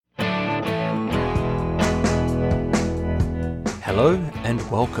Hello and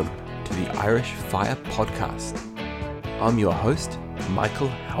welcome to the Irish Fire Podcast. I'm your host, Michael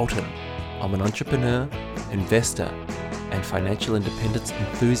Houghton. I'm an entrepreneur, investor, and financial independence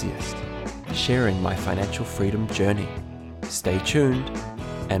enthusiast, sharing my financial freedom journey. Stay tuned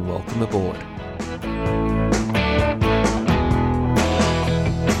and welcome aboard.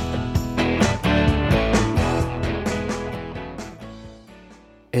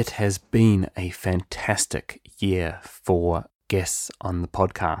 It has been a fantastic year for guests on the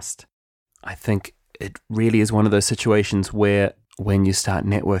podcast. I think it really is one of those situations where when you start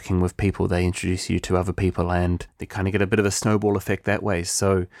networking with people, they introduce you to other people and they kind of get a bit of a snowball effect that way.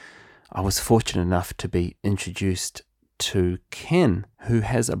 So I was fortunate enough to be introduced to Ken, who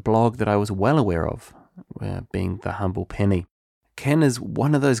has a blog that I was well aware of, being The Humble Penny. Ken is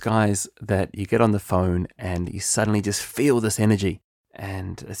one of those guys that you get on the phone and you suddenly just feel this energy.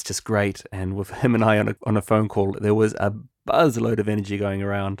 And it's just great. And with him and I on a phone call, there was a buzzload of energy going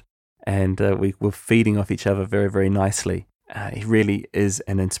around, and we were feeding off each other very, very nicely. He really is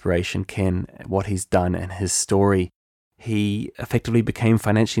an inspiration, Ken, what he's done and his story. He effectively became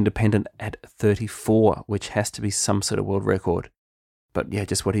financially independent at 34, which has to be some sort of world record. But yeah,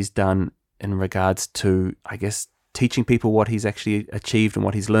 just what he's done in regards to, I guess, teaching people what he's actually achieved and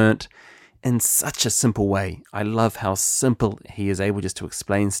what he's learnt in such a simple way. I love how simple he is able just to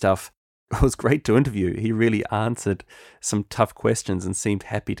explain stuff. It was great to interview. He really answered some tough questions and seemed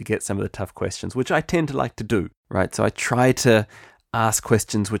happy to get some of the tough questions, which I tend to like to do, right? So I try to ask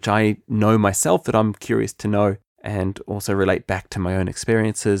questions which I know myself that I'm curious to know and also relate back to my own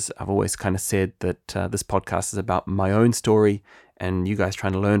experiences. I've always kind of said that this podcast is about my own story and you guys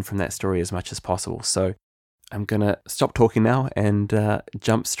trying to learn from that story as much as possible. So I'm going to stop talking now and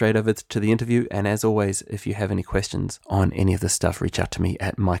jump straight over to the interview. And as always, if you have any questions on any of this stuff, reach out to me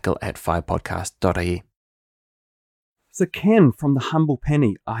at michael@firepodcast.ie. So Ken from The Humble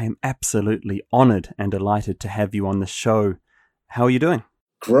Penny, I am absolutely honoured and delighted to have you on the show. How are you doing?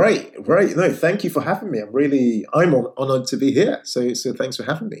 Great. No, thank you for having me. I'm honoured to be here. So thanks for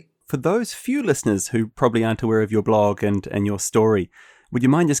having me. For those few listeners who probably aren't aware of your blog and your story, would you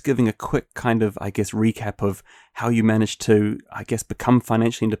mind just giving a quick kind of, recap of how you managed to, become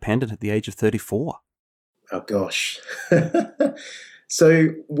financially independent at the age of 34? Oh, gosh.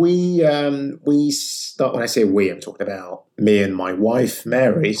 So we start, when I say we, I'm talking about me and my wife,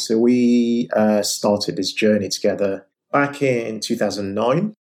 Mary. So we started this journey together back in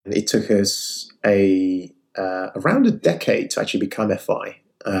 2009. It took us around a decade to actually become FI,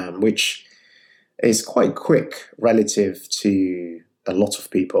 which is quite quick relative to a lot of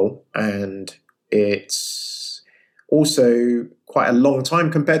people, and it's also quite a long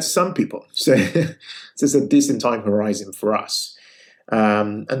time compared to some people. So it's a decent time horizon for us.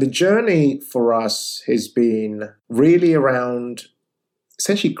 And the journey for us has been really around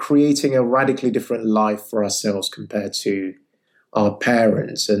essentially creating a radically different life for ourselves compared to our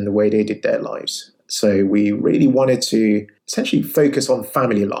parents and the way they did their lives. So we really wanted to essentially focus on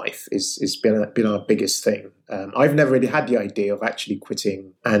family life. It's been our biggest thing. I've never really had the idea of actually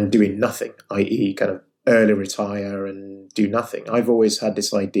quitting and doing nothing, i.e. kind of early retire and do nothing. I've always had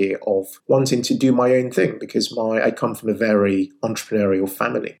this idea of wanting to do my own thing because I come from a very entrepreneurial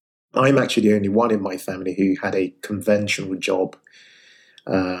family. I'm actually the only one in my family who had a conventional job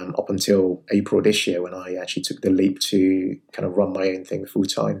up until April this year when I actually took the leap to kind of run my own thing full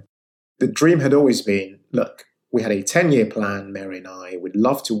time. The dream had always been, look, we had a 10-year plan, Mary and I would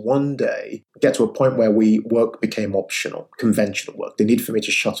love to one day get to a point where work became optional, conventional work. The need for me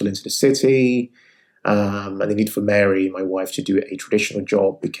to shuttle into the city and the need for Mary, my wife, to do a traditional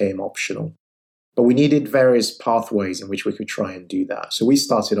job became optional. But we needed various pathways in which we could try and do that. So we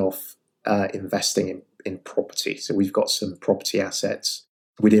started off investing in property. So we've got some property assets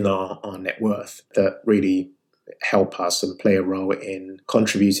within our net worth that really help us and play a role in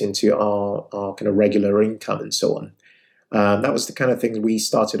contributing to our kind of regular income and so on. That was the kind of thing we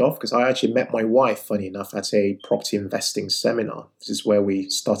started off because I actually met my wife, funny enough, at a property investing seminar. This is where we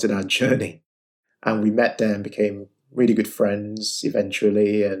started our journey. And we met there and became really good friends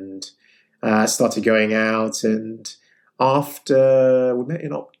eventually and started going out. And after we met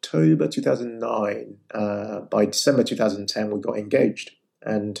in October 2009, by December 2010, we got engaged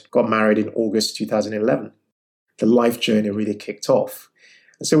and got married in August 2011. The life journey really kicked off.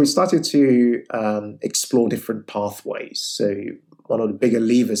 And so we started to explore different pathways. So one of the bigger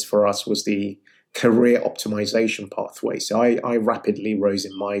levers for us was the career optimization pathway. So I rapidly rose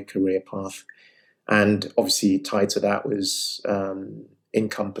in my career path. And obviously tied to that was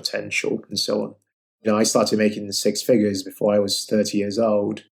income potential and so on. I started making 6 figures before I was 30 years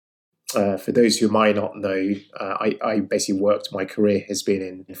old. For those who might not know, I basically my career has been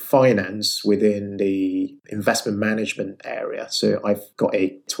in finance within the investment management area. So I've got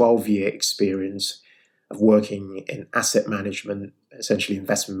a 12-year experience of working in asset management, essentially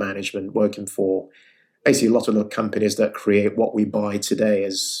investment management, working for basically a lot of the companies that create what we buy today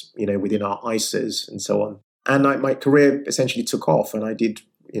as, within our ISAs and so on. And my career essentially took off, and I did,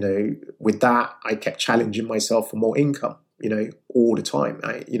 with that, I kept challenging myself for more income, all the time.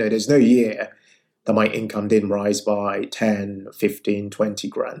 There's no year that my income didn't rise by 10, 15, 20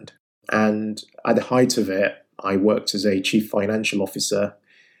 grand. And at the height of it, I worked as a chief financial officer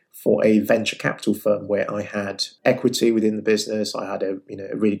for a venture capital firm where I had equity within the business. I had a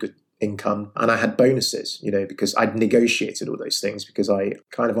really good income, and I had bonuses, because I'd negotiated all those things because I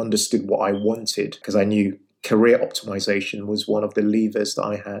kind of understood what I wanted, because I knew career optimization was one of the levers that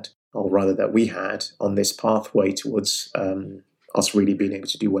I had, or rather that we had, on this pathway towards us really being able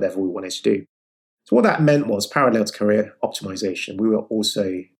to do whatever we wanted to do. So what that meant was, parallel to career optimization, we were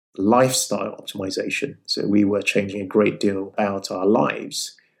also lifestyle optimization. So we were changing a great deal about our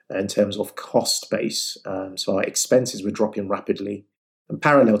lives in terms of cost base. So our expenses were dropping rapidly. And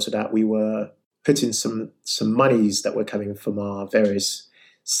parallel to that, we were putting some monies that were coming from our various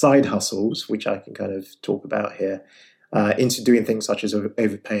side hustles, which I can kind of talk about here, into doing things such as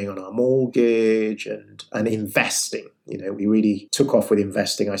overpaying on our mortgage and investing. We really took off with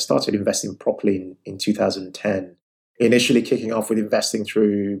investing. I started investing properly in 2010, initially kicking off with investing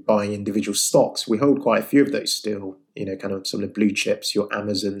through buying individual stocks. We hold quite a few of those still, kind of some of the blue chips, your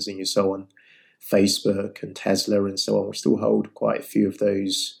Amazons and your so on, Facebook and Tesla and so on. We still hold quite a few of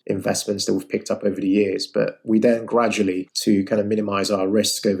those investments that we've picked up over the years. But we then gradually, to kind of minimize our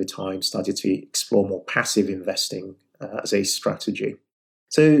risk over time, started to explore more passive investing as a strategy.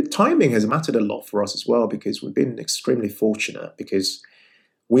 So timing has mattered a lot for us as well, because we've been extremely fortunate, because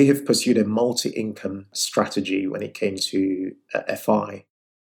we have pursued a multi-income strategy when it came to FI.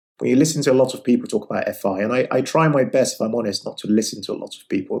 When you listen to a lot of people talk about FI, and I try my best, if I'm honest, not to listen to a lot of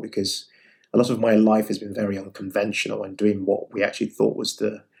people, because a lot of my life has been very unconventional and doing what we actually thought was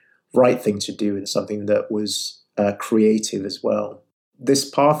the right thing to do, and something that was creative as well. This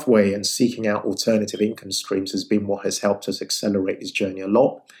pathway and seeking out alternative income streams has been what has helped us accelerate this journey a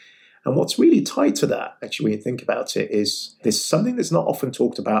lot. And what's really tied to that, actually, when you think about it, is there's something that's not often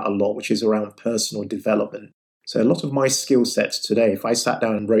talked about a lot, which is around personal development. So a lot of my skill sets today, if I sat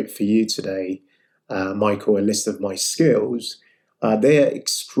down and wrote for you today, Michael, a list of my skills, they are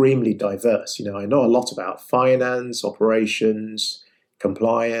extremely diverse. I know a lot about finance, operations,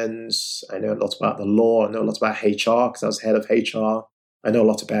 compliance. I know a lot about the law. I know a lot about HR because I was head of HR. I know a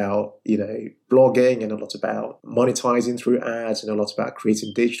lot about, blogging. I know a lot about monetizing through ads. I know a lot about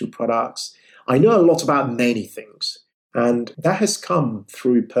creating digital products. I know a lot about many things. And that has come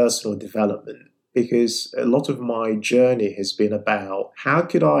through personal development, because a lot of my journey has been about how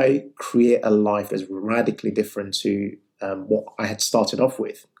could I create a life that's radically different to what I had started off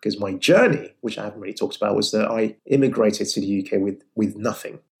with. Because my journey, which I haven't really talked about, was that I immigrated to the UK with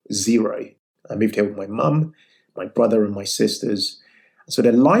nothing, zero. I moved here with my mum, my brother and my sisters. So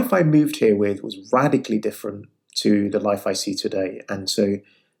the life I moved here with was radically different to the life I see today. And so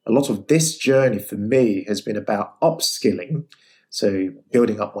a lot of this journey for me has been about upskilling. So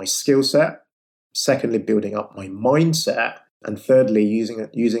building up my skill set. Secondly, building up my mindset. And thirdly,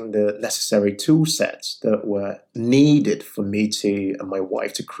 using the necessary tool sets that were needed for me and my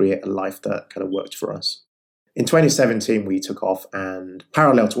wife to create a life that kind of worked for us. In 2017, we took off, and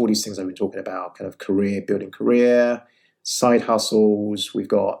parallel to all these things I've been talking about, kind of building career, side hustles, we've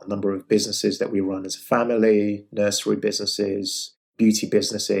got a number of businesses that we run as a family, nursery businesses, beauty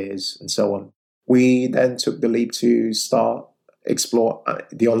businesses, and so on. We then took the leap to explore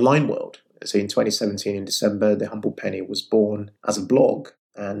the online world. So in 2017, in December, The Humble Penny was born as a blog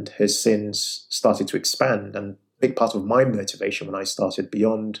and has since started to expand. And a big part of my motivation when I started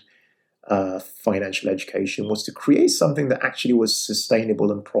beyond financial education was to create something that actually was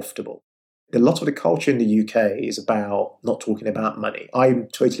sustainable and profitable. A lot of the culture in the UK is about not talking about money. I'm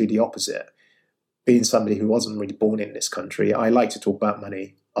totally the opposite. Being somebody who wasn't really born in this country, I like to talk about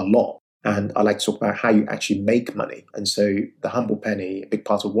money a lot. And I like to talk about how you actually make money. And so The Humble Penny, a big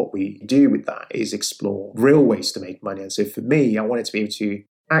part of what we do with that is explore real ways to make money. And so for me, I wanted to be able to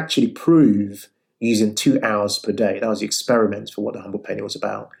actually prove, using 2 hours per day, that was the experiment for what The Humble Penny was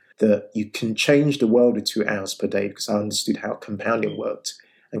about, that you can change the world with 2 hours per day, because I understood how compounding worked,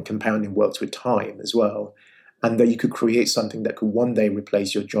 and compounding worked with time as well. and that you could create something that could one day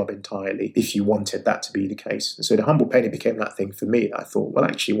replace your job entirely if you wanted that to be the case. And so the Humble Penny became that thing for me. I thought, well,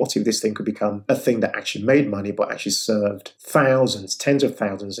 actually, what if this thing could become a thing that actually made money, but actually served thousands, tens of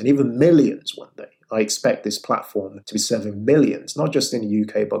thousands, and even millions one day? I expect this platform to be serving millions, not just in the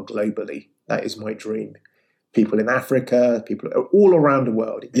UK, but globally. That is my dream. People in Africa, people all around the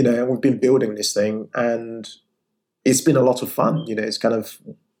world, and we've been building this thing, and it's been a lot of fun. It's kind of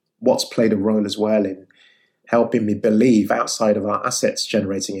what's played a role as well in helping me believe, outside of our assets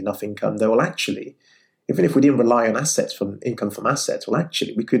generating enough income, that will actually, even if we didn't rely on income from assets, well,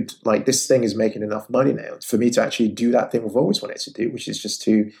 actually, we could, this thing is making enough money now for me to actually do that thing we've always wanted to do, which is just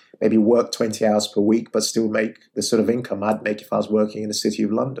to maybe work 20 hours per week, but still make the sort of income I'd make if I was working in the city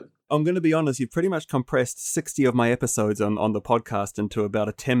of London. I'm going to be honest, you've pretty much compressed 60 of my episodes on the podcast into about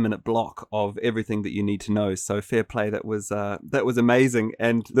a 10-minute block of everything that you need to know. So fair play, that was amazing.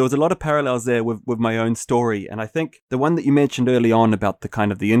 And there was a lot of parallels there with my own story. And I think the one that you mentioned early on about the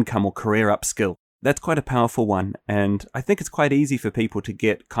kind of the income or career upskill, that's quite a powerful one. And I think it's quite easy for people to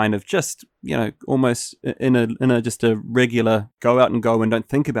get kind of just, almost in a just a regular go out and go and don't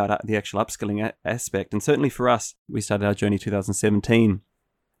think about the actual upskilling aspect. And certainly for us, we started our journey 2017.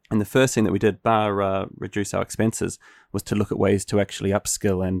 And the first thing that we did, bar reduce our expenses, was to look at ways to actually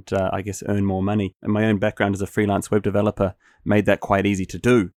upskill and I guess earn more money. And my own background as a freelance web developer made that quite easy to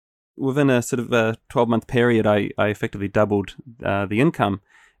do. Within a sort of a 12-month period, I effectively doubled the income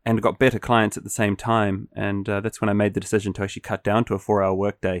and got better clients at the same time. And that's when I made the decision to actually cut down to a 4-hour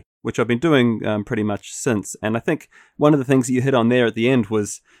workday, which I've been doing pretty much since. And I think one of the things that you hit on there at the end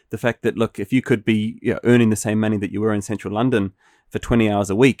was the fact that, look, if you could be earning the same money that you were in central London for 20 hours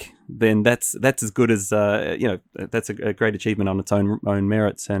a week, then that's as good as, that's a great achievement on its own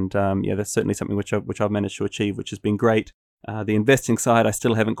merits. And that's certainly something which I've managed to achieve, which has been great. The investing side, I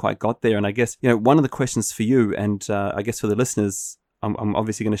still haven't quite got there. And I guess, one of the questions for you and I guess for the listeners, I'm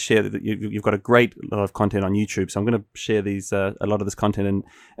obviously going to share that you've got a great lot of content on YouTube. So I'm going to share a lot of this content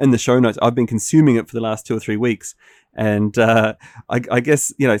in the show notes. I've been consuming it for the last 2 or 3 weeks. And I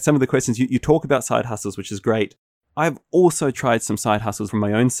guess, some of the questions, you talk about side hustles, which is great. I've also tried some side hustles from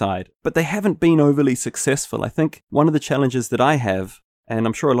my own side, but they haven't been overly successful. I think one of the challenges that I have, and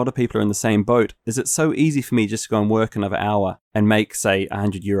I'm sure a lot of people are in the same boat, is it's so easy for me just to go and work another hour and make, say,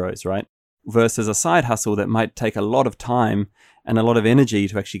 100 euros, right? Versus a side hustle that might take a lot of time and a lot of energy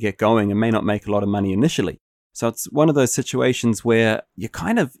to actually get going and may not make a lot of money initially. So it's one of those situations where you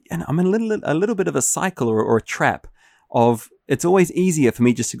kind of, I'm in a little bit of a cycle or a trap of, it's always easier for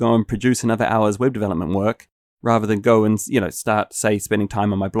me just to go and produce another hour's web development work rather than go and, start, say, spending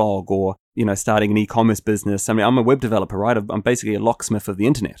time on my blog or, starting an e-commerce business. I mean, I'm a web developer, right? I'm basically a locksmith of the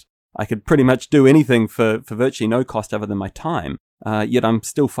internet. I could pretty much do anything for virtually no cost other than my time. Yet I'm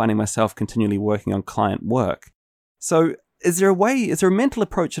still finding myself continually working on client work. So is there a mental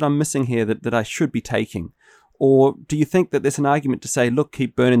approach that I'm missing here that I should be taking? Or do you think that there's an argument to say, look,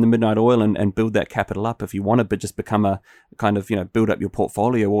 keep burning the midnight oil and build that capital up if you want to, but just become a kind of, build up your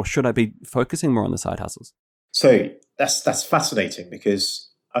portfolio? Or should I be focusing more on the side hustles? So that's fascinating, because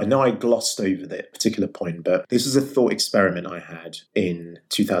I know I glossed over that particular point, but this is a thought experiment I had in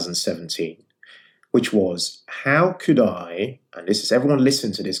 2017, which was, how could I, and this is, everyone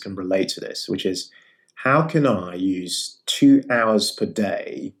listening to this can relate to this, which is, how can I use 2 hours per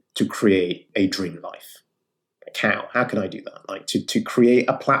day to create a dream life? Like how can I do that? Like to create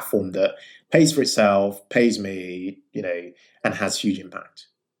a platform that pays for itself, pays me, and has huge impact,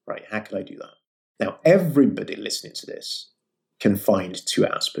 right? How can I do that? Now, everybody listening to this can find 2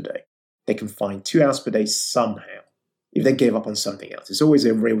 hours per day. They can find 2 hours per day somehow, if they gave up on something else. It's always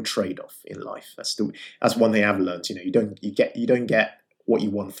a real trade-off in life. That's one thing I've learned. You don't get what you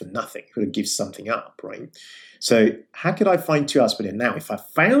want for nothing. You've got to give something up, right? So how could I find 2 hours per day? Now, if I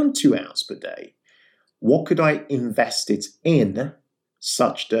found 2 hours per day, what could I invest it in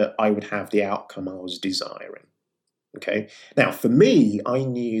such that I would have the outcome I was desiring? Okay. Now, for me, I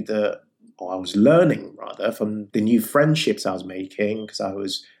knew that, or I was learning rather, from the new friendships I was making, because I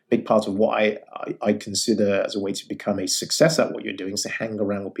was a big part of what I consider as a way to become a success at what you're doing, is to hang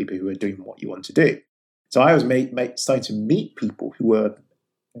around with people who are doing what you want to do. So I was starting to meet people who were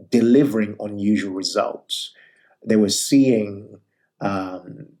delivering unusual results. They were seeing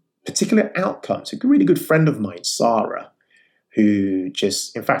particular outcomes. A really good friend of mine, Sarah, who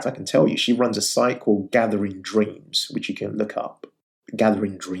in fact, I can tell you, she runs a site called Gathering Dreams, which you can look up,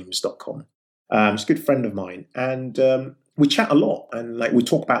 gatheringdreams.com. She's a good friend of mine, and we chat a lot, and we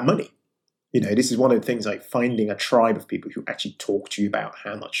talk about money. This is one of the things, like finding a tribe of people who actually talk to you about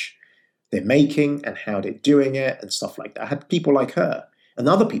how much they're making and how they're doing it and stuff like that. I had people like her and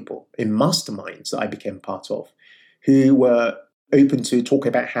other people in masterminds that I became part of who were open to talk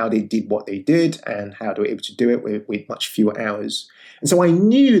about how they did what they did and how they were able to do it with much fewer hours. And so I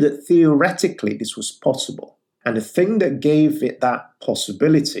knew that theoretically this was possible. And the thing that gave it that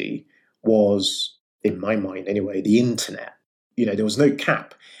possibility was, in my mind anyway, the internet. There was no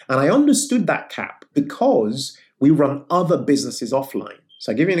cap. And I understood that cap because we run other businesses offline.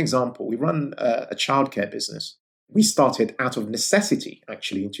 So I'll give you an example. We run a childcare business. We started out of necessity,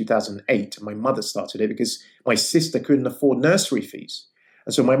 actually, in 2008. My mother started it because my sister couldn't afford nursery fees.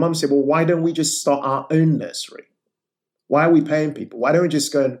 And so my mum said, well, why don't we just start our own nursery? Why are we paying people? Why don't we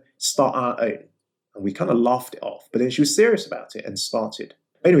just go and start our own? And we kind of laughed it off. But then she was serious about it and started.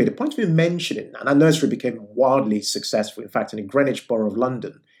 Anyway, the point of mentioning that nursery became wildly successful. In fact, in the Greenwich Borough of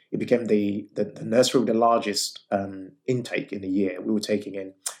London, it became the nursery with the largest intake in the year.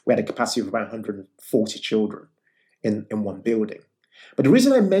 We had a capacity of about 140 children in one building. But the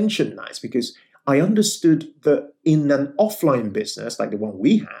reason I mention that is because I understood that in an offline business like the one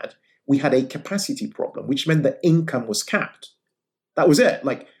we had a capacity problem, which meant that income was capped. That was it.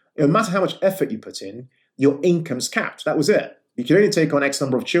 Like, no matter how much effort you put in, your income's capped. That was it. You can only take on X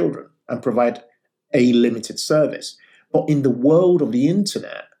number of children and provide a limited service. But in the world of the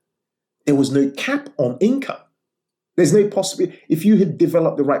internet, there was no cap on income. There's no possibility. If you had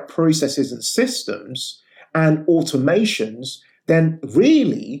developed the right processes and systems and automations, then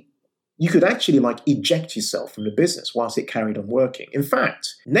really you could actually eject yourself from the business whilst it carried on working. In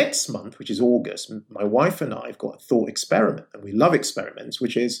fact, next month, which is August, my wife and I have got a thought experiment, and we love experiments,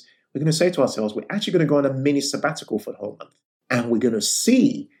 which is we're going to say to ourselves, we're actually going to go on a mini sabbatical for the whole month. And we're going to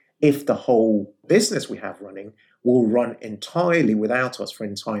see if the whole business we have running will run entirely without us for an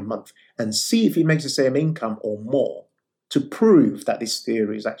entire month, and see if it makes the same income or more, to prove that this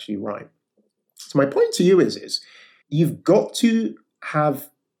theory is actually right. So my point to you is you've got to have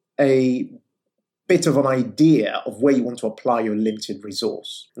a bit of an idea of where you want to apply your limited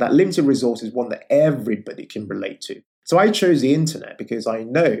resource. That limited resource is one that everybody can relate to. So I chose the internet because I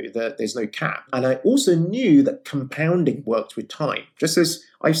know that there's no cap. And I also knew that compounding worked with time. Just as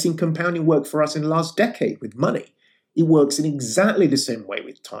I've seen compounding work for us in the last decade with money, it works in exactly the same way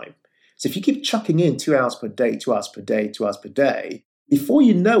with time. So if you keep chucking in 2 hours per day, 2 hours per day, 2 hours per day, before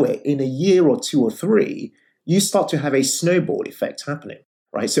you know it, in a year or 2 or 3, you start to have a snowball effect happening,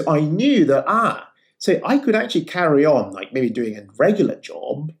 right? So I knew that, so I could actually carry on, maybe doing a regular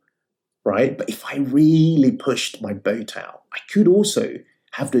job, right? But if I really pushed my boat out, I could also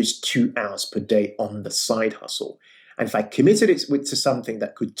have those 2 hours per day on the side hustle. And if I committed it to something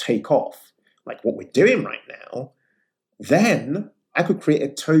that could take off, like what we're doing right now, then I could create a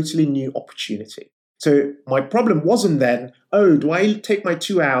totally new opportunity. So my problem wasn't then, do I take my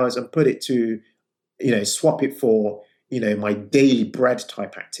 2 hours and put it to, swap it for, my daily bread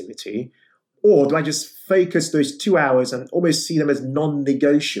type activity? Or do I just focus those 2 hours and almost see them as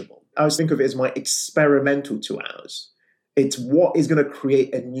non-negotiable? I always think of it as my experimental 2 hours. It's what is going to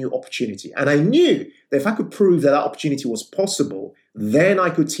create a new opportunity. And I knew that if I could prove that opportunity was possible, then I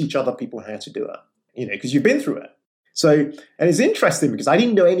could teach other people how to do it, because you've been through it. So, and it's interesting because I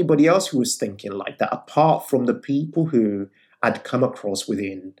didn't know anybody else who was thinking like that, apart from the people who I'd come across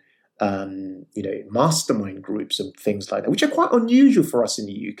within, mastermind groups and things like that, which are quite unusual for us in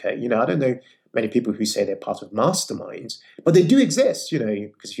the UK. I don't know many people who say they're part of masterminds, but they do exist,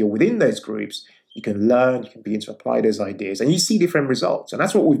 because if you're within those groups, you can learn, you can begin to apply those ideas, and you see different results. And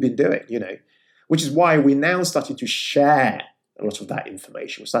that's what we've been doing, which is why we're now starting to share a lot of that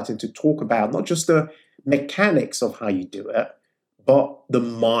information. We're starting to talk about not just the mechanics of how you do it, but the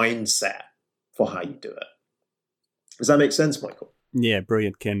mindset for how you do it. Does that make sense, Michael? Yeah,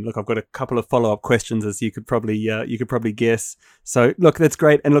 brilliant, Ken. Look, I've got a couple of follow-up questions, as you could probably guess. So, look, that's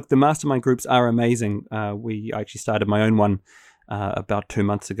great. And look, the mastermind groups are amazing. I actually started my own one about 2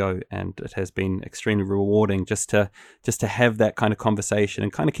 months ago, and it has been extremely rewarding just to have that kind of conversation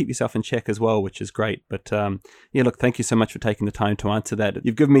and kind of keep yourself in check as well, which is great. But look, thank you so much for taking the time to answer that.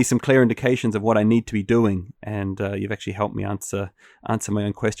 You've given me some clear indications of what I need to be doing, and you've actually helped me answer my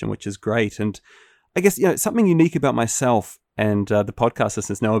own question, which is great. And I guess something unique about myself, and the podcast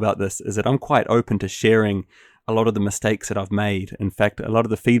listeners know about this, is that I'm quite open to sharing a lot of the mistakes that I've made. In fact, a lot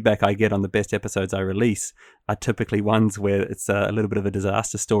of the feedback I get on the best episodes I release are typically ones where it's a little bit of a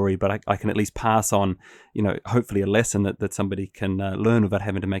disaster story, but I can at least pass on, hopefully a lesson that somebody can learn without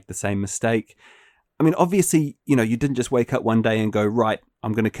having to make the same mistake. I mean, obviously, you didn't just wake up one day and go, right,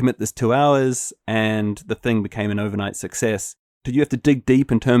 I'm going to commit this 2 hours, and the thing became an overnight success. Did you have to dig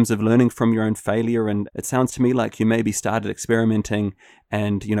deep in terms of learning from your own failure? And it sounds to me like you maybe started experimenting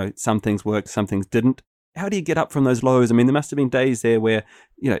and, some things worked, some things didn't. How do you get up from those lows? I mean, there must have been days there where,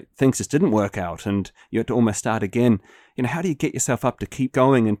 things just didn't work out and you had to almost start again. How do you get yourself up to keep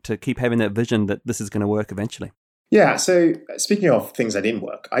going and to keep having that vision that this is going to work eventually? Yeah, so speaking of things that didn't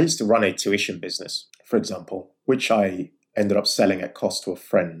work, I used to run a tuition business, for example, which I ended up selling at cost to a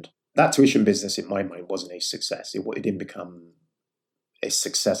friend. That tuition business, in my mind, wasn't a success. It didn't become a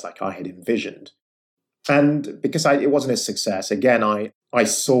success like I had envisioned. And because it wasn't a success, again, I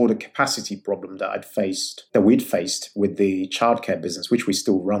saw the capacity problem that we'd faced with the childcare business, which we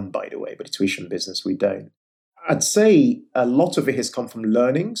still run, by the way, but the tuition business, we don't. I'd say a lot of it has come from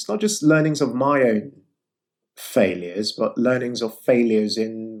learnings, not just learnings of my own failures, but learnings of failures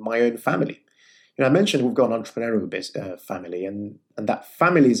in my own family. I mentioned we've got an entrepreneurial family, and that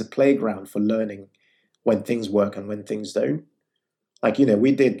family is a playground for learning when things work and when things don't. Like,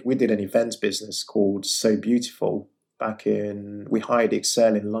 we did an events business called So Beautiful we hired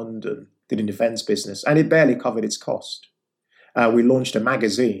Excel in London, did an events business, and it barely covered its cost. We launched a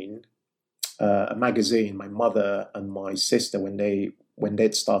magazine, my mother and my sister, when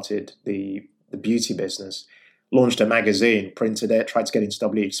they'd started the beauty business, launched a magazine, printed it, tried to get into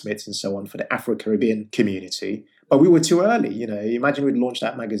W.H. Smith's and so on for the Afro-Caribbean community. But we were too early, Imagine we'd launched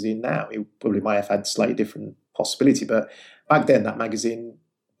that magazine now. It probably might have had slightly different possibility. But back then, that magazine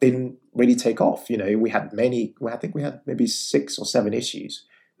didn't really take off. We had I think we had maybe 6 or 7 issues,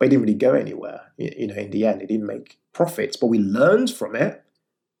 but it didn't really go anywhere. In the end, it didn't make profits, but we learned from it.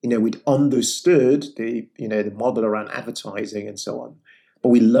 We'd understood the model around advertising and so on, but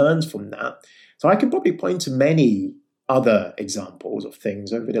we learned from that. So I can probably point to many other examples of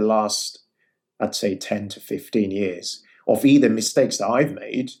things over the last, I'd say, 10 to 15 years of either mistakes that I've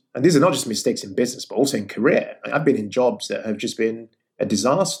made, and these are not just mistakes in business, but also in career. I've been in jobs that have just been a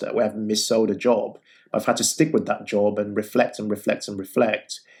disaster, where I've missold a job. I've had to stick with that job and reflect and reflect and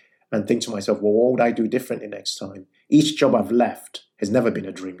reflect and think to myself, well, what would I do differently next time? Each job I've left has never been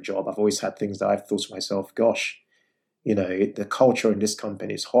a dream job. I've always had things that I've thought to myself, gosh, the culture in this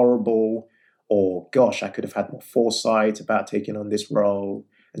company is horrible, or gosh, I could have had more foresight about taking on this role,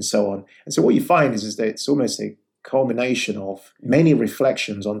 and so on. And so what you find is that it's almost a culmination of many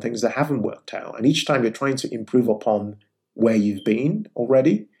reflections on things that haven't worked out. And each time you're trying to improve upon where you've been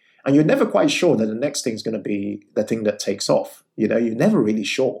already, and you're never quite sure that the next thing is going to be the thing that takes off. You're never really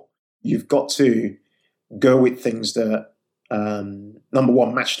sure. You've got to go with things that, number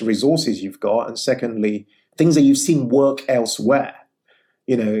one, match the resources you've got, and secondly, things that you've seen work elsewhere.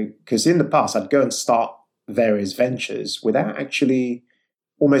 Because in the past, I'd go and start various ventures without actually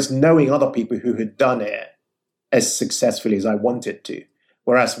almost knowing other people who had done it as successfully as I wanted to.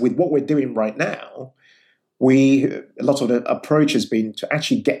 Whereas with what we're doing right now, a lot of the approach has been to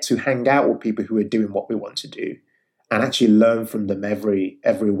actually get to hang out with people who are doing what we want to do and actually learn from them every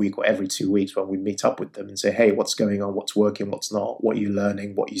week or every 2 weeks when we meet up with them and say, hey, what's going on? What's working? What's not? What are you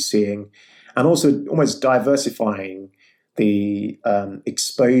learning? What are you seeing? And also almost diversifying the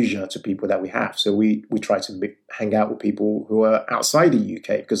exposure to people that we have. So we try to hang out with people who are outside the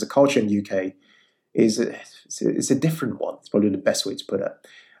UK, because the culture in the UK is a different one. It's probably the best way to put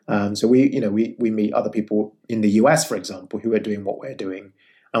it. So we meet other people in the US, for example, who are doing what we're doing,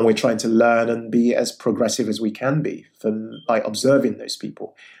 and we're trying to learn and be as progressive as we can be by observing those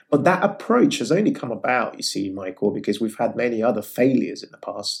people. But that approach has only come about, you see, Michael, because we've had many other failures in the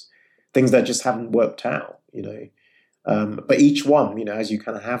past, things that just haven't worked out, But each one, as you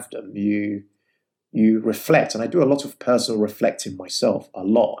kind of have them, you reflect. And I do a lot of personal reflecting myself, a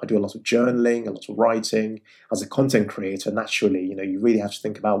lot. I do a lot of journaling, a lot of writing. As a content creator, naturally, you really have to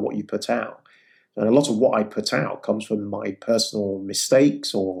think about what you put out. And a lot of what I put out comes from my personal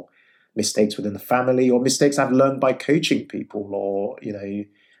mistakes, or mistakes within the family, or mistakes I've learned by coaching people,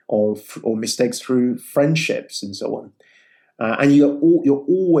 or mistakes through friendships and so on. And you're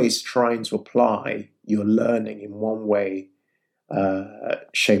always trying to apply your learning in one way,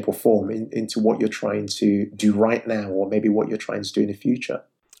 shape or form into what you're trying to do right now, or maybe what you're trying to do in the future.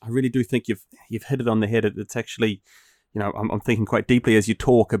 I really do think you've hit it on the head. It's actually, I'm thinking quite deeply as you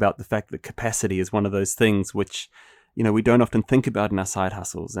talk about the fact that capacity is one of those things which, we don't often think about in our side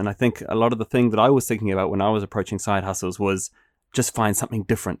hustles. And I think a lot of the thing that I was thinking about when I was approaching side hustles was just find something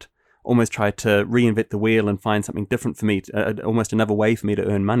different. Almost try to reinvent the wheel and find something different for me, almost another way for me to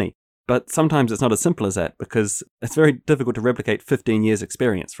earn money. But sometimes it's not as simple as that, because it's very difficult to replicate 15 years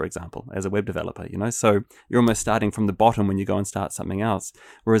experience, for example, as a web developer, So you're almost starting from the bottom when you go and start something else.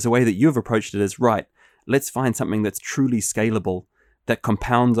 Whereas the way that you've approached it is, right, let's find something that's truly scalable, that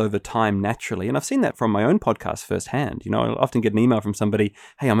compounds over time naturally. And I've seen that from my own podcast firsthand. I'll often get an email from somebody,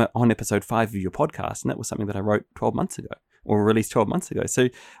 hey, I'm on episode 5 of your podcast. And that was something that I wrote 12 months ago. or released 12 months ago. So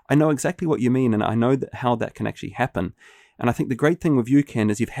I know exactly what you mean, and I know that how that can actually happen. And I think the great thing with you, Ken,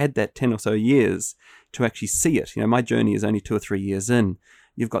 is you've had that 10 or so years to actually see it. My journey is only 2 or 3 years in.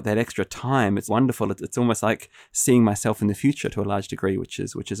 You've got that extra time. It's wonderful. It's almost like seeing myself in the future to a large degree, which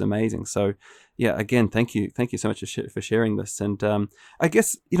is amazing. So, yeah, again, thank you so much for sharing this. And I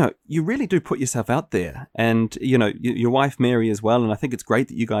guess you really do put yourself out there, and your wife Mary as well. And I think it's great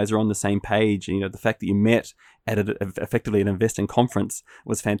that you guys are on the same page. The fact that you met at effectively an investing conference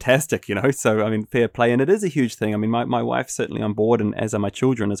was fantastic. So I mean, fair play, and it is a huge thing. I mean, my wife's certainly on board, and as are my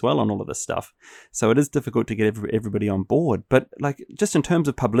children as well on all of this stuff. So it is difficult to get everybody on board. But like, just in terms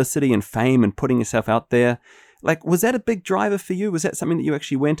of publicity and fame and putting yourself out there, like, was that a big driver for you? Was that something that you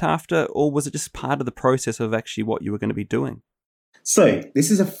actually went after, or was it just part of the process of actually what you were going to be doing? So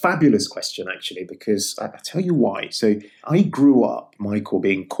this is a fabulous question, actually, because I'll tell you why. So I grew up, Michael,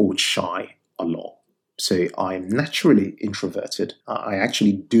 being called shy a lot. So I'm naturally introverted. I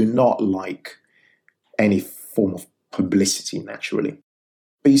actually do not like any form of publicity naturally.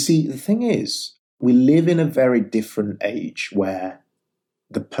 But you see, the thing is, we live in a very different age where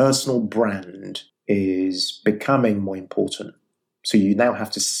the personal brand is becoming more important. So you now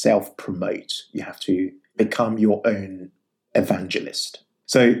have to self-promote. You have to become your own evangelist.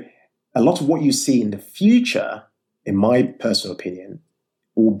 So a lot of what you see in the future, in my personal opinion,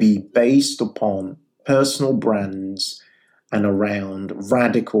 will be based upon personal brands and around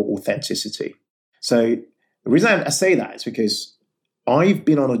radical authenticity. So the reason I say that is because I've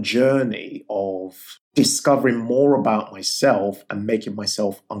been on a journey of discovering more about myself and making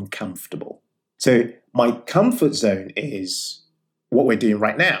myself uncomfortable. So my comfort zone is what we're doing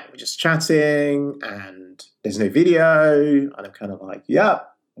right now. We're just chatting and there's no video. And I'm kind of like, yeah,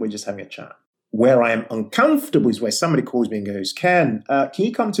 we're just having a chat. Where I am uncomfortable is where somebody calls me and goes, Ken, can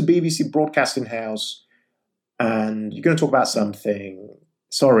you come to BBC Broadcasting House and you're going to talk about something?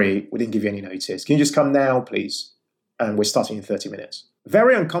 Sorry, we didn't give you any notice. Can you just come now, please? And we're starting in 30 minutes.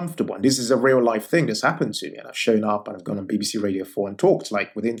 Very uncomfortable. And this is a real life thing that's happened to me. And I've shown up and I've gone on BBC Radio 4 and talked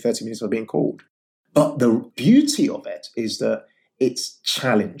like within 30 minutes of being called. But the beauty of it is that it's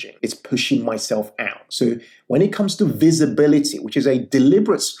challenging. It's pushing myself out. So when it comes to visibility, which is a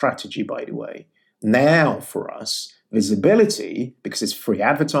deliberate strategy, by the way, now for us, visibility, because it's free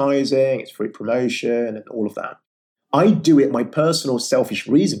advertising, it's free promotion and all of that. I do it, my personal selfish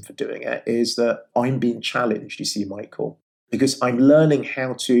reason for doing it is that I'm being challenged, you see, Michael, because I'm learning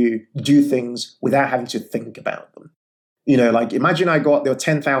how to do things without having to think about them. Like imagine there were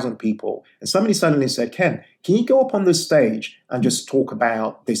 10,000 people and somebody suddenly said, Ken, can you go up on the stage and just talk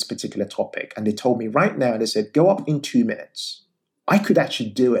about this particular topic? And they told me right now, they said, go up in 2 minutes. I could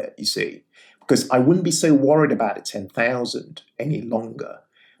actually do it, you see, because I wouldn't be so worried about the 10,000 any longer.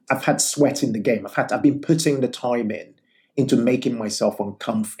 I've had sweat in the game. I've been putting the time into making myself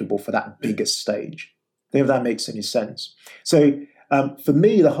uncomfortable for that bigger stage. I think if that makes any sense. So for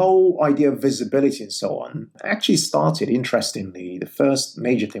me, the whole idea of visibility and so on actually started, interestingly, the first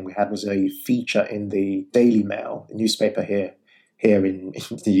major thing we had was a feature in the Daily Mail, a newspaper here in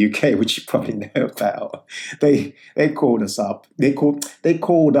the UK, which you probably know about. They called us up. They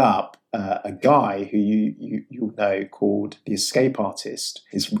called up a guy who you know called the Escape Artist.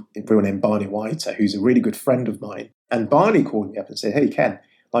 His real name Barney Whiter, who's a really good friend of mine. And Barney called me up and said, "Hey Ken,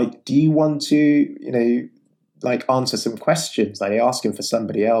 do you want to answer some questions?" They asked him for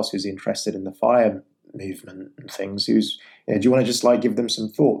somebody else who's interested in the FIRE movement and things. Do you want to just give them some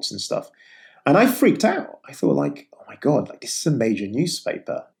thoughts and stuff? And I freaked out. I thought oh my God, this is a major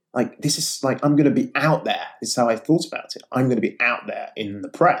newspaper. This is I'm going to be out there. This is how I thought about it. I'm going to be out there in the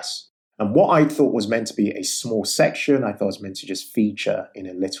press. And what I thought was meant to be a small section, I thought was meant to just feature in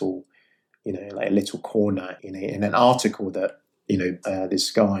a little, a little corner in an article that,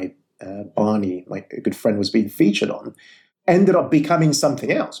 this guy, Barney, my good friend, was being featured on, ended up becoming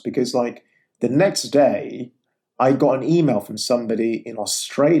something else. Because the next day, I got an email from somebody in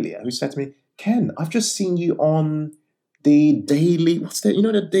Australia who said to me, Ken, I've just seen you on the Daily,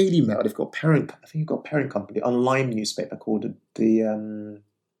 the Daily Mail. They've got I think you've got a parent company, online newspaper called the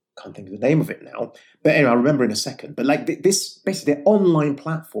can't think of the name of it now. But anyway, I'll remember in a second. But this, basically the online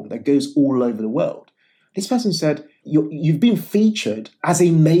platform that goes all over the world. This person said, you've been featured as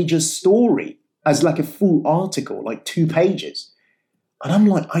a major story, as a full article, 2 pages. And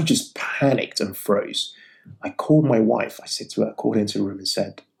I'm I just panicked and froze. I called my wife. I said to her, called into the room and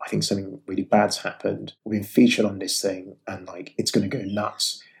said, I think something really bad's happened. We've been featured on this thing and it's going to go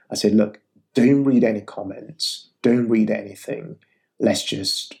nuts. I said, look, don't read any comments. Don't read anything. Let's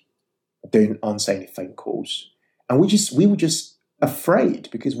just don't answer any phone calls. And we were just afraid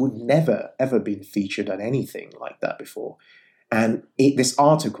because we'd never, ever been featured on anything like that before. And this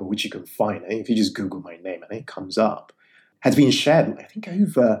article, which you can find, if you just Google my name, I think it comes up, has been shared, I think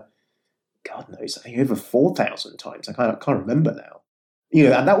over, God knows, I think over 4,000 times. I can't remember now.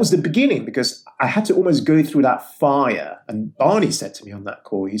 And that was the beginning because I had to almost go through that fire. And Barney said to me on that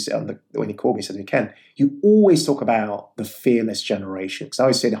call, he said when he called me, he said to me, Ken, you always talk about the fearless generation. Because I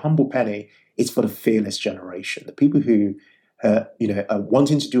always say the Humble Penny is for the fearless generation, the people who, are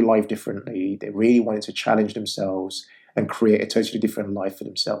wanting to do life differently. They really wanted to challenge themselves and create a totally different life for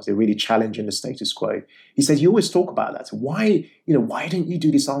themselves. They're really challenging the status quo. He says, you always talk about that. So why don't you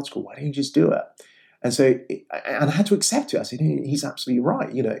do this article? Why don't you just do it? And so, and I had to accept it. I said, he's absolutely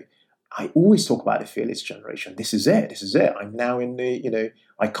right. I always talk about the fearless generation. This is it. I'm now in the,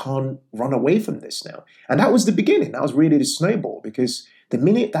 I can't run away from this now. And that was the beginning. That was really the snowball, because the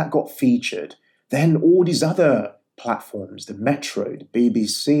minute that got featured, then all these other platforms, the Metro, the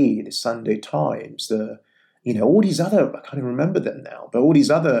BBC, the Sunday Times, all these other, I can't even remember them now, but all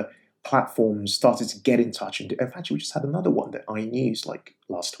these other platforms started to get in touch. And in fact, we just had another one, that iNews, like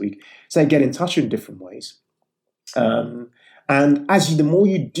last week. So they get in touch in different ways. And the more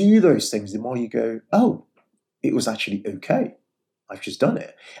you do those things, the more you go, oh, it was actually okay. I've just done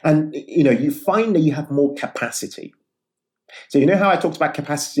it. And, you find that you have more capacity. So you know how I talked about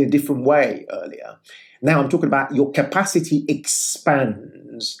capacity in a different way earlier? Now I'm talking about your capacity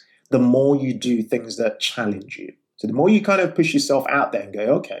expands the more you do things that challenge you. So the more you kind of push yourself out there and go,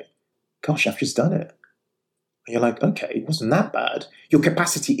 okay, gosh, I've just done it. And you're like, okay, it wasn't that bad. Your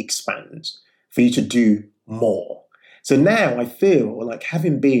capacity expands for you to do more. So now I feel like,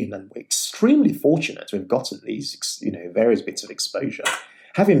 having been, and we're extremely fortunate to have gotten these, various bits of exposure,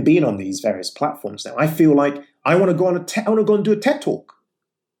 having been on these various platforms now, I feel like I want to go and do a TED Talk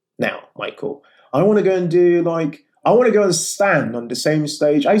now, Michael. I want to go and stand on the same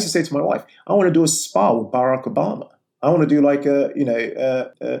stage. I used to say to my wife, I want to do a spa with Barack Obama. I want to do like a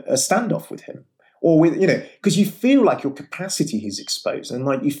standoff with him, or with, because you feel like your capacity is exposed, and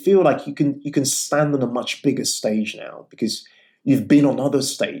like you feel like you can stand on a much bigger stage now because you've been on other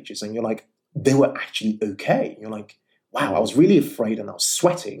stages, and you're like, they were actually okay. You're like, wow, I was really afraid and I was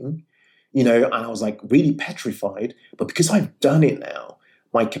sweating, and I was like really petrified, but because I've done it now,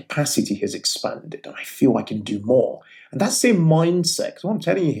 my capacity has expanded and I feel I can do more. And that same mindset, because what I'm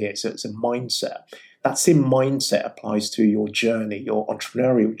telling you here, so it's a mindset. That same mindset applies to your journey, your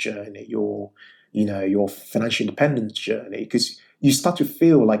entrepreneurial journey, your financial independence journey, because you start to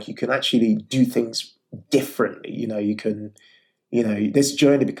feel like you can actually do things differently. You can, this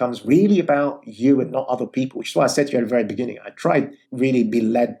journey becomes really about you and not other people, which is why I said to you at the very beginning, I try really be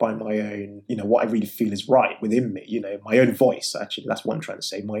led by my own, what I really feel is right within me, my own voice. Actually, that's what I'm trying to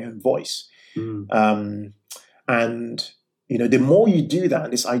say, my own voice. And the more you do that,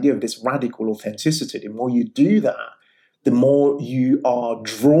 and this idea of this radical authenticity, the more you do that, the more you are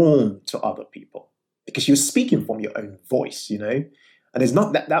drawn to other people, because you're speaking from your own voice, and it's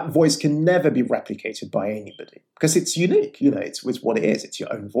not that voice can never be replicated by anybody because it's unique, it's what it is. It's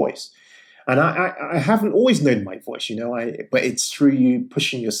your own voice. And I haven't always known my voice, but it's through you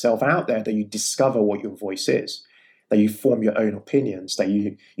pushing yourself out there that you discover what your voice is, that you form your own opinions, that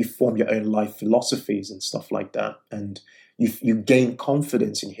you form your own life philosophies and stuff like that. And you gain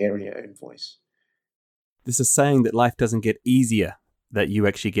confidence in hearing your own voice. This is saying that life doesn't get easier, that you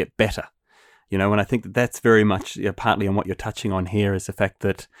actually get better. And I think that that's very much partly on what you're touching on here, is the fact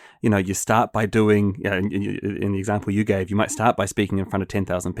that, you start by doing, in the example you gave, you might start by speaking in front of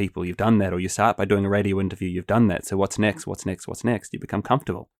 10,000 people. You've done that. Or you start by doing a radio interview. You've done that. So what's next? You become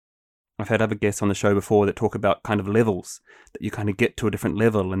comfortable. I've had other guests on the show before that talk about kind of levels, that you kind of get to a different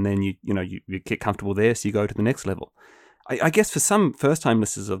level and then you get comfortable there. So you go to the next level. I guess for some first-time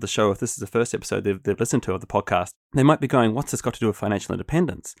listeners of the show, if this is the first episode they've listened to of the podcast, they might be going, what's this got to do with financial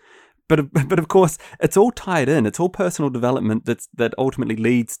independence? But of course, it's all tied in. It's all personal development that ultimately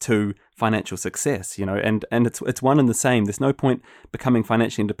leads to financial success, and it's one and the same. There's no point becoming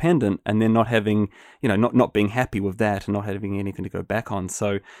financially independent and then not having, not being happy with that and not having anything to go back on.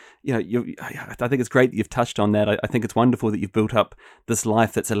 So, I think it's great that you've touched on that. I think it's wonderful that you've built up this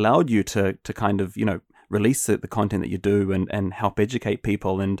life that's allowed you to kind of, release the content that you do and help educate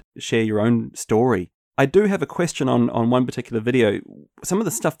people and share your own story. I do have a question on one particular video. Some of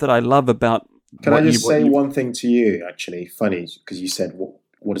the stuff that I love about... Can I just say one thing to you, actually? Funny, because you said,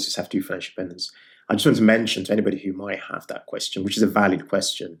 what does this have to do with financial independence? I just want to mention to anybody who might have that question, which is a valid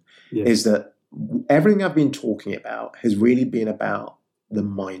question, is that everything I've been talking about has really been about the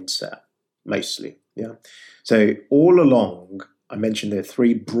mindset, mostly. Yeah. So all along, I mentioned there are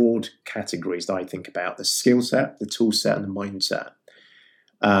three broad categories that I think about: the skill set, the tool set, and the mindset.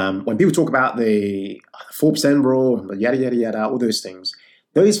 When people talk about the 4% rule, yada, yada, yada, all those things,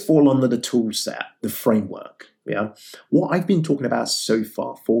 those fall under the tool set, the framework. Yeah. What I've been talking about so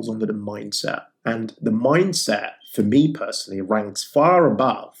far falls under the mindset. And the mindset, for me personally, ranks far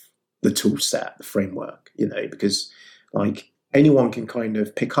above the tool set, the framework, because like anyone can kind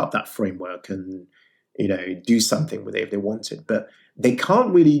of pick up that framework and, do something with it if they want it. But they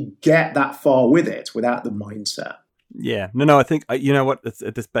can't really get that far with it without the mindset. Yeah, no, I think, you know what,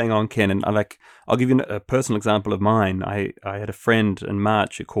 it's bang on, Ken. And I'll give you a personal example of mine. I had a friend in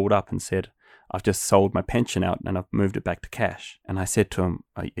March who called up and said, I've just sold my pension out and I've moved it back to cash. And I said to him,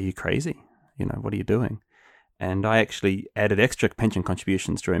 are you crazy? What are you doing? And I actually added extra pension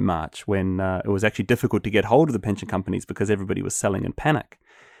contributions during March when it was actually difficult to get hold of the pension companies because everybody was selling in panic.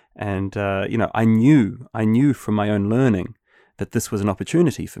 And, I knew from my own learning that this was an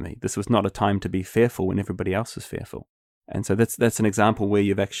opportunity for me. This was not a time to be fearful when everybody else was fearful. And so that's an example where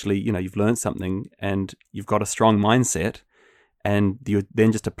you've actually, you've learned something and you've got a strong mindset and you're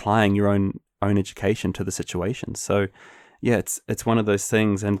then just applying your own education to the situation. So yeah, it's one of those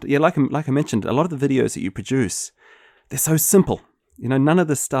things. And yeah, like I mentioned, a lot of the videos that you produce, they're so simple. None of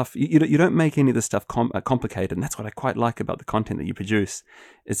this stuff, you don't make any of this stuff complicated. And that's what I quite like about the content that you produce,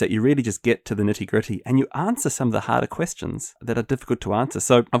 is that you really just get to the nitty gritty and you answer some of the harder questions that are difficult to answer.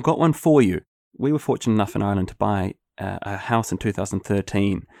 So I've got one for you. We were fortunate enough in Ireland to buy a house in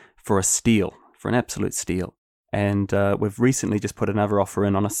 2013 for an absolute steal. And we've recently just put another offer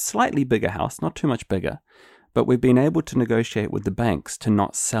in on a slightly bigger house, not too much bigger, but we've been able to negotiate with the banks to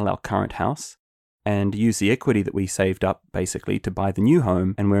not sell our current house and use the equity that we saved up basically to buy the new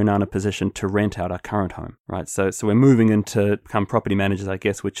home, and we're now in a position to rent out our current home, right? So we're moving into become property managers, I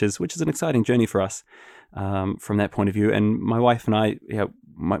guess, which is an exciting journey for us from that point of view. And my wife and I,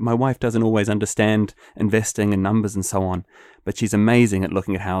 my wife doesn't always understand investing and numbers and so on, but she's amazing at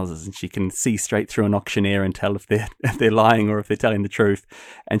looking at houses, and she can see straight through an auctioneer and tell if they're lying or if they're telling the truth.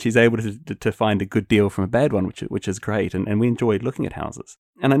 And she's able to find a good deal from a bad one, which is great. And we enjoyed looking at houses.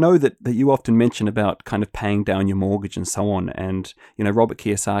 And I know that you often mention about kind of paying down your mortgage and so on. And, Robert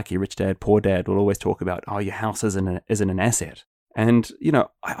Kiyosaki, Rich Dad, Poor Dad, will always talk about, your house isn't an asset. And,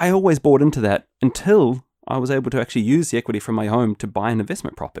 I always bought into that until I was able to actually use the equity from my home to buy an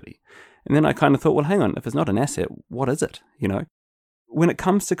investment property. And then I kind of thought, well, hang on, if it's not an asset, what is it? When it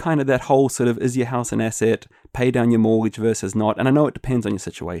comes to kind of that whole sort of, is your house an asset, pay down your mortgage versus not? And I know it depends on your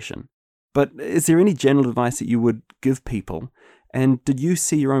situation, but is there any general advice that you would give people? And did you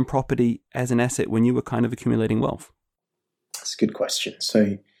see your own property as an asset when you were kind of accumulating wealth? That's a good question.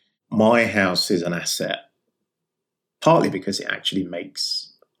 So my house is an asset, partly because it actually makes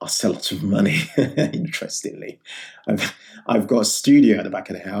us a lot of money, interestingly. I've got a studio at the back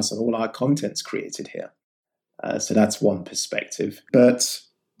of the house and all our content's created here. So that's one perspective. But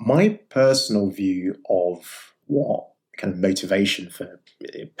my personal view of what kind of motivation for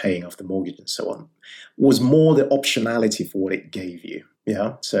paying off the mortgage and so on was more the optionality for what it gave you.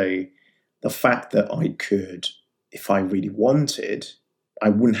 Yeah. So the fact that I could, if I really wanted, I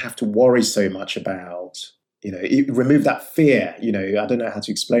wouldn't have to worry so much about, it removed that fear, I don't know how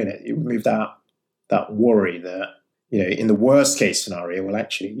to explain it. It removed that worry that, in the worst case scenario, well,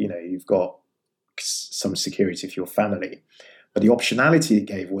 actually, you've got some security for your family. But the optionality it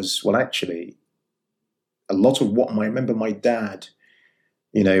gave was, well, actually, a lot of what I remember my dad,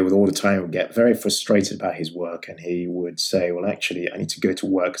 with all the time, would get very frustrated about his work. And he would say, well, actually, I need to go to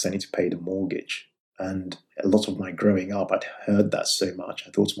work because I need to pay the mortgage. And a lot of my growing up, I'd heard that so much.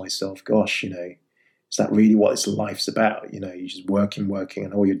 I thought to myself, gosh, is that really what this life's about? You're just working,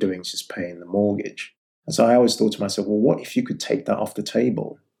 and all you're doing is just paying the mortgage. And so I always thought to myself, well, what if you could take that off the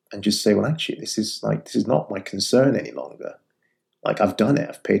table and just say, well, actually, this is not my concern any longer. Like, I've done it,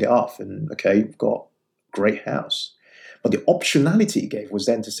 I've paid it off, and okay, you've got a great house. But the optionality it gave was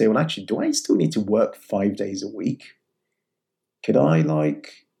then to say, well, actually, do I still need to work 5 days a week? Could I,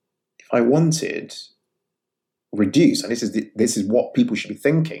 if I wanted, reduce, and this is what people should be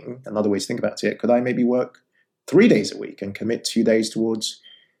thinking, another way to think about it, could I maybe work 3 days a week and commit 2 days towards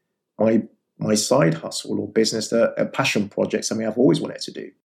my side hustle or business, a passion project, something I've always wanted to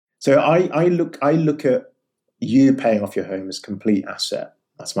do? So I look at you paying off your home as complete asset.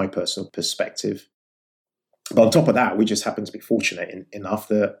 That's my personal perspective. But on top of that, we just happen to be fortunate enough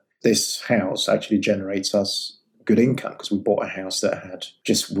that this house actually generates us good income, because we bought a house that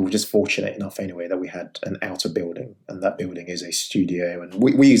we were just fortunate enough anyway that we had an outer building, and that building is a studio, and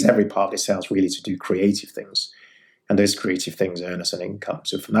we use every part of this house really to do creative things, and those creative things earn us an income.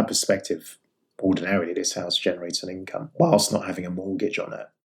 So from that perspective, ordinarily this house generates an income whilst not having a mortgage on it.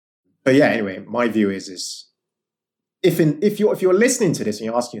 But yeah, anyway, my view is if you're listening to this and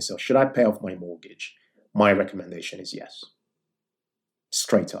you're asking yourself, should I pay off my mortgage? My recommendation is yes.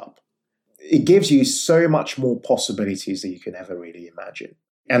 Straight up. It gives you so much more possibilities than you can ever really imagine.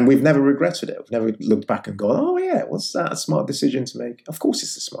 And we've never regretted it. We've never looked back and gone, oh yeah, was that a smart decision to make? Of course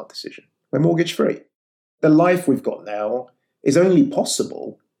it's a smart decision. We're mortgage free. The life we've got now is only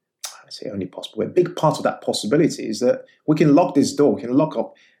possible. I say only possible. A big part of that possibility is that we can lock this door, we can lock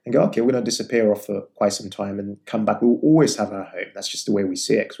up and go, okay, we're going to disappear off for quite some time and come back. We'll always have our home. That's just the way we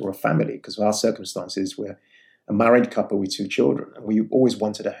see it because we're a family, because of our circumstances. We're a married couple with 2 children. And we always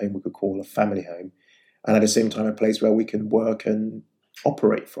wanted a home we could call a family home. And at the same time, a place where we can work and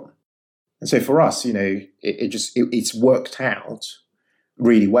operate from. And so for us, it's worked out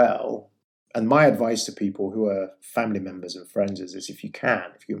really well. And my advice to people who are family members and friends is if you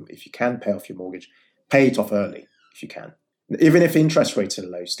can pay off your mortgage, pay it off early if you can. Even if interest rates are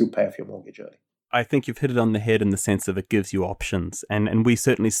low, still pay off your mortgage early. I think you've hit it on the head in the sense of it gives you options. And we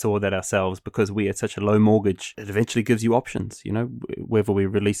certainly saw that ourselves because we had such a low mortgage. It eventually gives you options, whether we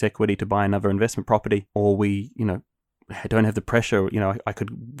release equity to buy another investment property or we, don't have the pressure. I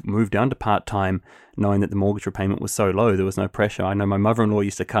could move down to part-time knowing that the mortgage repayment was so low. There was no pressure. I know my mother-in-law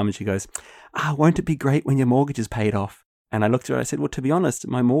used to come and she goes, won't it be great when your mortgage is paid off? And I looked at her and I said, well, to be honest,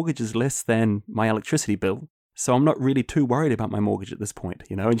 my mortgage is less than my electricity bill. So I'm not really too worried about my mortgage at this point,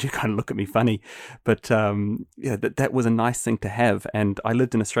 and she kind of look at me funny. But that was a nice thing to have. And I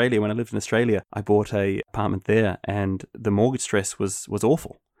lived in Australia. When I lived in Australia, I bought an apartment there and the mortgage stress was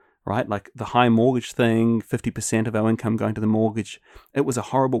awful, right? Like the high mortgage thing, 50% of our income going to the mortgage. It was a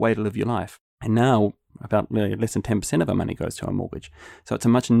horrible way to live your life. And now about less than 10% of our money goes to our mortgage. So it's a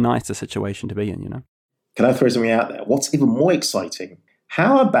much nicer situation to be in, Can I throw something out there? What's even more exciting?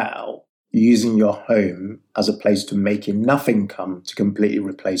 How about using your home as a place to make enough income to completely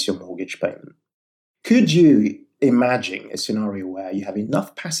replace your mortgage payment? Could you imagine a scenario where you have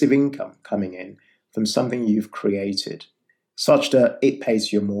enough passive income coming in from something you've created such that it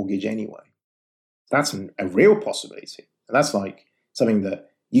pays your mortgage anyway? That's a real possibility. And that's like something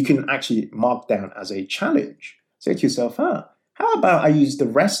that you can actually mark down as a challenge. Say to yourself, how about I use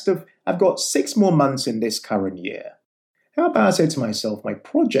I've got 6 more months in this current year. How about I say to myself, my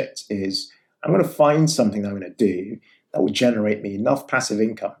project is I'm going to find something that I'm going to do that will generate me enough passive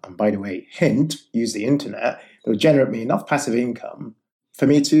income. And by the way, hint, use the internet, that will generate me enough passive income for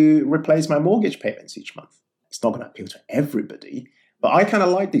me to replace my mortgage payments each month. It's not going to appeal to everybody, but I kind of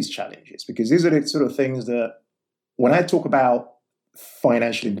like these challenges because these are the sort of things that when I talk about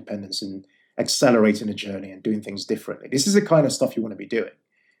financial independence and accelerating the journey and doing things differently, this is the kind of stuff you want to be doing.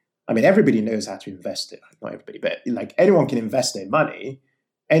 I mean, everybody knows how to invest it. Not everybody, but like anyone can invest their money.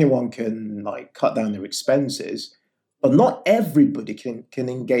 Anyone can cut down their expenses, but not everybody can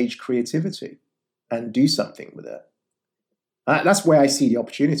engage creativity and do something with it. That's where I see the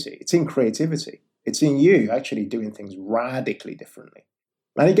opportunity. It's in creativity. It's in you actually doing things radically differently.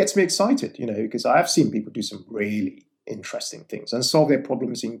 And it gets me excited, because I have seen people do some really interesting things and solve their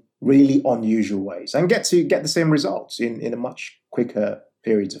problems in really unusual ways and get the same results in a much quicker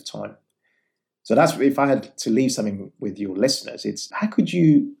periods of time. So that's, if I had to leave something with your listeners, it's how could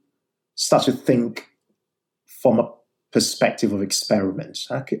you start to think from a perspective of experiments?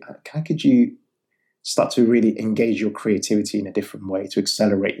 How could you start to really engage your creativity in a different way to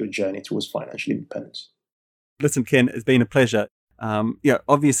accelerate your journey towards financial independence? Listen, Ken, it's been a pleasure.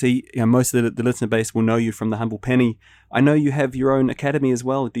 Obviously, most of the listener base will know you from The Humble Penny. I know you have your own academy as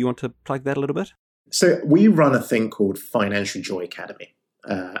well. Do you want to plug that a little bit? So we run a thing called Financial Joy Academy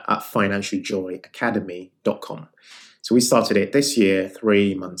at financialjoyacademy.com. So we started it this year,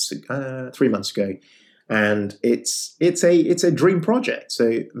 3 months ago, and it's a dream project.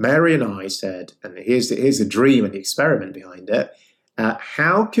 So Mary and I said, and here's the dream and the experiment behind it.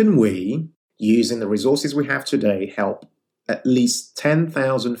 How can we, using the resources we have today, help at least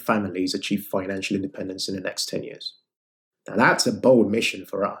 10,000 families achieve financial independence in the next 10 years? Now that's a bold mission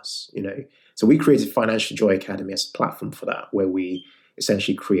for us, So we created Financial Joy Academy as a platform for that, where we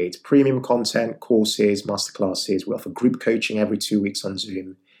essentially create premium content, courses, masterclasses. We offer group coaching every 2 weeks on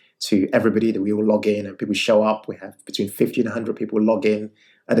Zoom to everybody that we all log in and people show up. We have between 50 and 100 people log in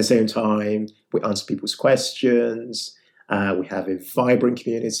at the same time. We answer people's questions. We have a vibrant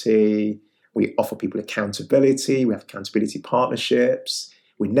community. We offer people accountability. We have accountability partnerships.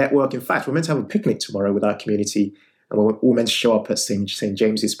 We network. In fact, we're meant to have a picnic tomorrow with our community, and we're all meant to show up at St.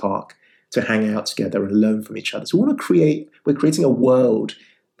 James's Park to hang out together and learn from each other. So we're creating a world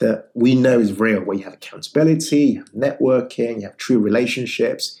that we know is real, where you have accountability, you have networking, you have true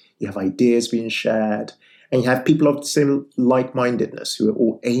relationships, you have ideas being shared, and you have people of the same like-mindedness who are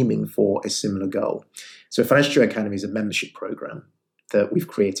all aiming for a similar goal. So Financial Joy Academy is a membership program that we've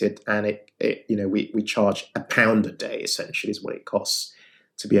created, and we charge £1 a day, essentially, is what it costs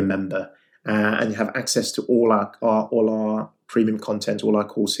to be a member. And you have access to all our premium content, all our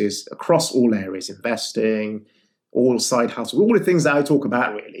courses across all areas, investing, all side hustles, all the things that I talk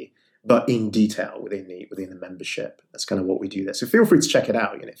about, really, but in detail within the membership. That's kind of what we do there. So feel free to check it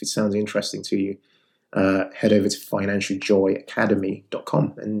out. If it sounds interesting to you, head over to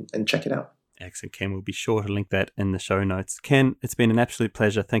financialjoyacademy.com and check it out. Excellent, Ken. We'll be sure to link that in the show notes. Ken, it's been an absolute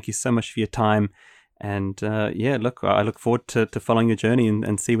pleasure. Thank you so much for your time. And I look forward to following your journey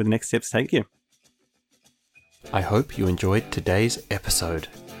and see where the next steps take you. I hope you enjoyed today's episode.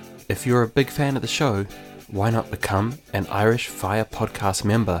 If you're a big fan of the show, why not become an Irish Fire Podcast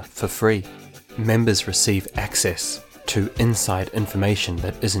member for free? Members receive access to inside information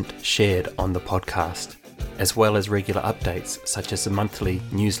that isn't shared on the podcast, as well as regular updates such as a monthly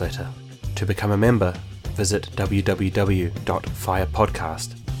newsletter. To become a member, visit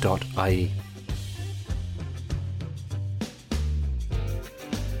www.firepodcast.ie.